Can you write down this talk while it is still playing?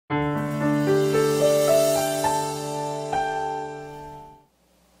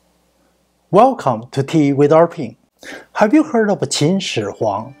Welcome to Tea with Erping. Have you heard of Qin Shi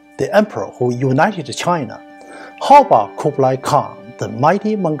Huang, the emperor who united China? How about Kublai Khan, the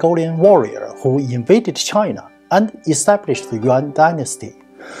mighty Mongolian warrior who invaded China and established the Yuan dynasty?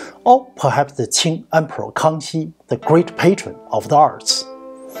 Or perhaps the Qing Emperor Kangxi, the great patron of the arts?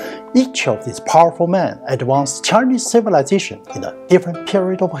 Each of these powerful men advanced Chinese civilization in a different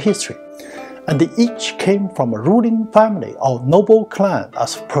period of history, and they each came from a ruling family or noble clan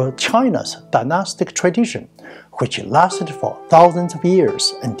as per China's dynastic tradition, which lasted for thousands of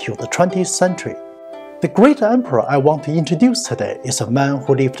years until the 20th century. The great emperor I want to introduce today is a man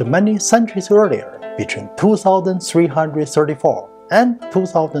who lived many centuries earlier, between 2334 and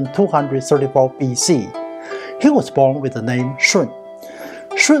 2234 BC. He was born with the name Shun.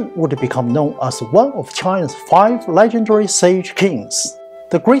 Shun would become known as one of China's 5 legendary sage kings.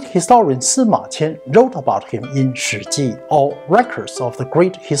 The great historian Sima Qian wrote about him in Shi Ji, or Records of the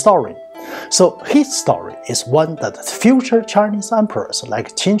Great Historian. So his story is one that future Chinese emperors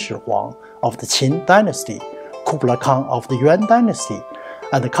like Qin Shi Huang of the Qin dynasty, Kublai Khan of the Yuan dynasty,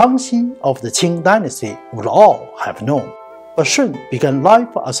 and Kangxi of the Qing dynasty would all have known. But Shun began life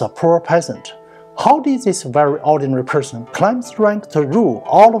as a poor peasant. How did this very ordinary person climb the rank to rule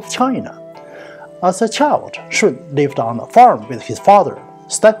all of China? As a child, Shun lived on a farm with his father,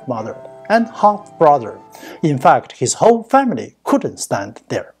 stepmother, and half-brother. In fact, his whole family couldn't stand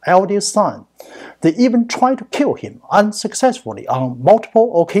their eldest son. They even tried to kill him unsuccessfully on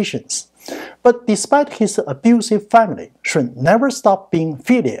multiple occasions. But despite his abusive family, Shun never stopped being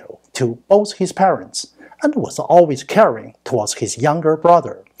filial to both his parents, and was always caring towards his younger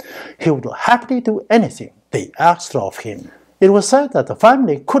brother. He would happily do anything they asked of him. It was said that the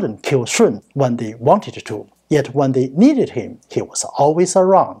family couldn't kill Shun when they wanted to, yet when they needed him, he was always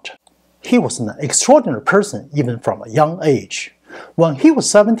around. He was an extraordinary person even from a young age. When he was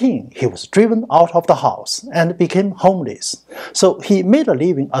 17, he was driven out of the house and became homeless, so he made a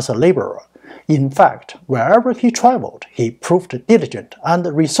living as a laborer. In fact, wherever he traveled, he proved diligent and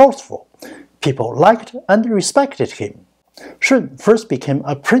resourceful. People liked and respected him. Shun first became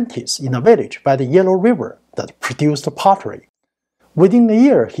an apprentice in a village by the Yellow River that produced pottery. Within a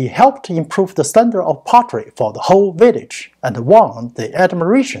year, he helped improve the standard of pottery for the whole village and won the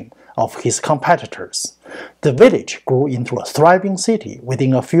admiration of his competitors. The village grew into a thriving city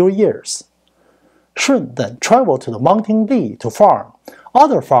within a few years. Shun then traveled to the mountain Li to farm.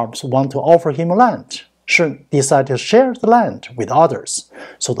 Other farms want to offer him land. Shun decided to share the land with others,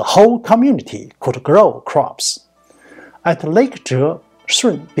 so the whole community could grow crops. At Lake Zhe,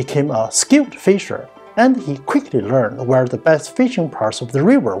 Shun became a skilled fisher, and he quickly learned where the best fishing parts of the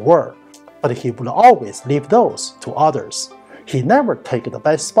river were, but he would always leave those to others. He never took the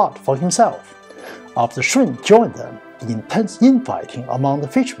best spot for himself. After Shun joined them, the intense infighting among the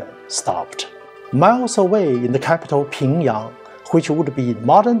fishermen stopped. Miles away in the capital Pingyang, which would be in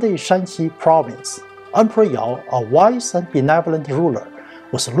modern-day Shanxi province, Emperor Yao, a wise and benevolent ruler,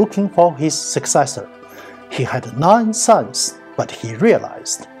 was looking for his successor. He had 9 sons, but he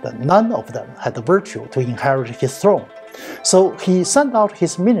realized that none of them had the virtue to inherit his throne. So he sent out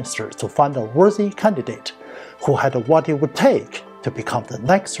his ministers to find a worthy candidate who had what it would take to become the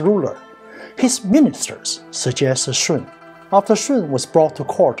next ruler. His ministers suggested Shun. After Shun was brought to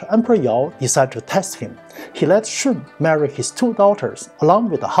court, Emperor Yao decided to test him. He let Shun marry his 2 daughters along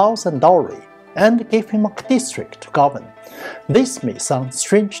with a house and dowry, and gave him a district to govern. This may sound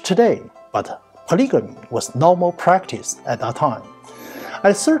strange today, but polygamy was normal practice at that time.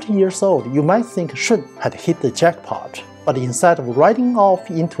 At 30 years old, you might think Shun had hit the jackpot, but instead of riding off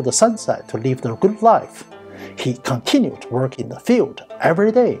into the sunset to live the good life, he continued to work in the field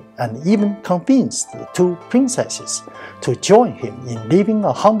every day and even convinced the 2 princesses to join him in living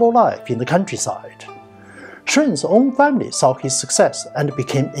a humble life in the countryside. Shun's own family saw his success and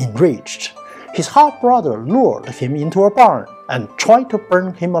became enraged. His half-brother lured him into a barn and tried to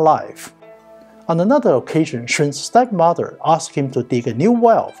burn him alive. On another occasion, Shun's stepmother asked him to dig a new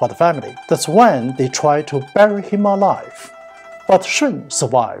well for the family. That's when they tried to bury him alive. But Shun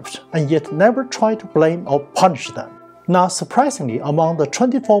survived, and yet never tried to blame or punish them. Not surprisingly, among the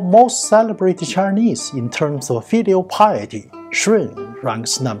 24 most celebrated Chinese in terms of filial piety, Shun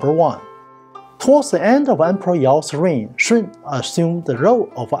ranks number 1. Towards the end of Emperor Yao's reign, Shun assumed the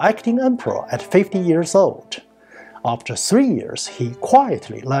role of acting emperor at 50 years old. After 3 years, he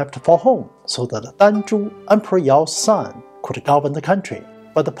quietly left for home so that Danzhu, Emperor Yao's son, could govern the country.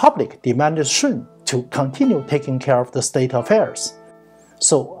 But the public demanded Shun to continue taking care of the state affairs.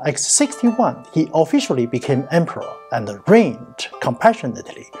 So at 61, he officially became emperor and reigned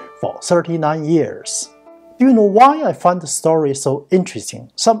compassionately for 39 years. Do you know why I find the story so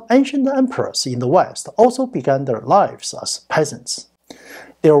interesting? Some ancient emperors in the West also began their lives as peasants.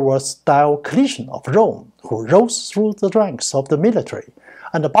 There was Diocletian of Rome, who rose through the ranks of the military,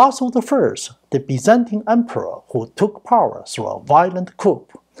 and Basil I, the Byzantine emperor who took power through a violent coup.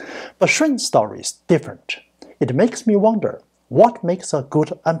 But Shun's story is different. It makes me wonder, what makes a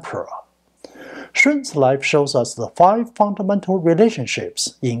good emperor? Shun's life shows us the 5 fundamental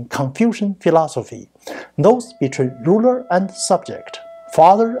relationships in Confucian philosophy, those between ruler and subject,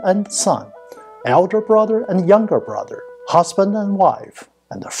 father and son, elder brother and younger brother, husband and wife,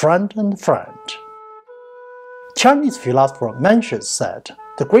 and friend and friend. Chinese philosopher Mencius said,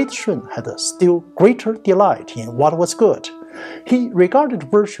 the great Shun had a still greater delight in what was good. He regarded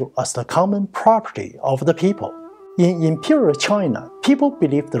virtue as the common property of the people. In imperial China, people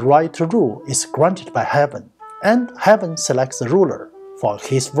believe the right to rule is granted by heaven, and heaven selects the ruler for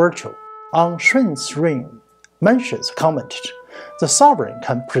his virtue. On Shun's reign, Mencius commented, the sovereign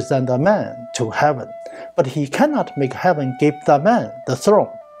can present a man to heaven, but he cannot make heaven give that man the throne.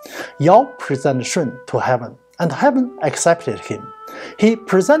 Yao presented Shun to heaven, and heaven accepted him. He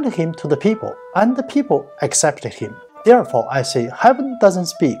presented him to the people, and the people accepted him. Therefore, I say heaven doesn't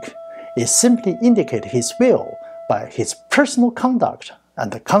speak. It simply indicates his will by his personal conduct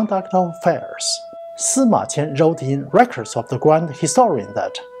and the conduct of affairs. Sima Qian wrote in Records of the Grand Historian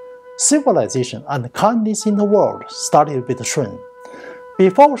that civilization and kindness in the world started with Shun.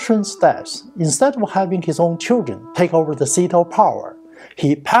 Before Shun's death, instead of having his own children take over the seat of power,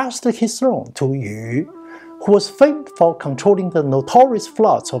 he passed his throne to Yu, who was famed for controlling the notorious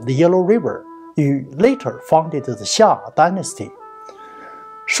floods of the Yellow River. Yu later founded the Xia dynasty.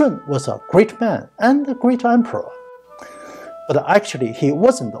 Shun was a great man and a great emperor. But actually, he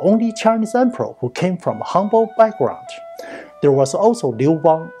wasn't the only Chinese emperor who came from a humble background. There was also Liu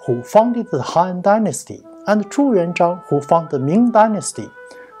Wang, who founded the Han dynasty, and Zhu Yuanzhang, who founded the Ming dynasty,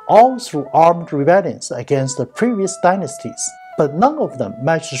 all through armed rebellions against the previous dynasties. But none of them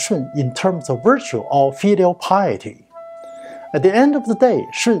matched Shun in terms of virtue or filial piety. At the end of the day,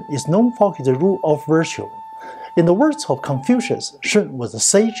 Shun is known for his rule of virtue. In the words of Confucius, Shun was the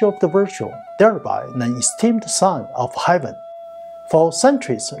sage of the virtue, thereby an esteemed son of heaven. For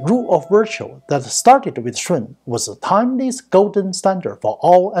centuries, rule of virtue that started with Shun was a timeless golden standard for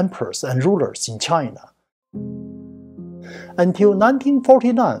all emperors and rulers in China. Until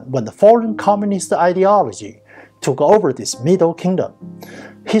 1949, when the foreign communist ideology took over this Middle Kingdom,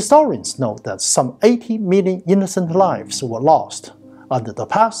 historians note that some 80 million innocent lives were lost under the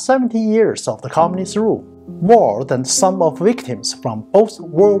past 70 years of the communist rule, more than the sum of victims from both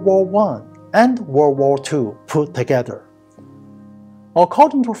World War I and World War II put together.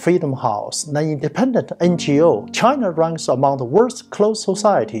 According to Freedom House, an independent NGO, China ranks among the worst closed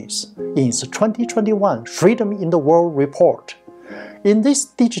societies in its 2021 Freedom in the World report. In this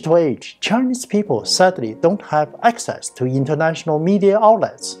digital age, Chinese people sadly don't have access to international media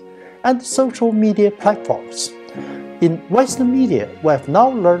outlets and social media platforms. In Western media, we have now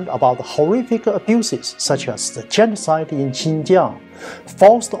learned about the horrific abuses such as the genocide in Xinjiang,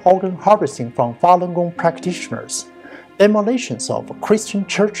 forced organ harvesting from Falun Gong practitioners, demolitions of Christian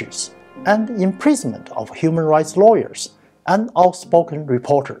churches, and imprisonment of human rights lawyers and outspoken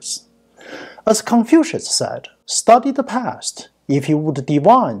reporters. As Confucius said, study the past if you would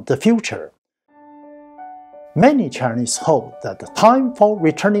divine the future. Many Chinese hold that the time for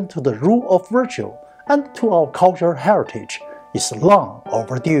returning to the rule of virtue and to our cultural heritage is long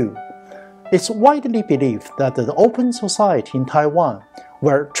overdue. It's widely believed that the open society in Taiwan,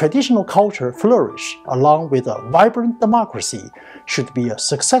 where traditional culture flourish along with a vibrant democracy, should be a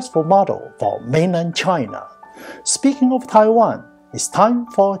successful model for mainland China. Speaking of Taiwan, it's time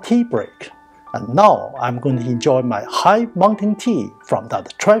for a tea break. And now I'm going to enjoy my high mountain tea from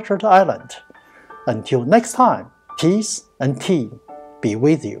that treasured island. Until next time, peace and tea be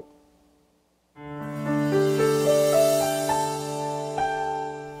with you.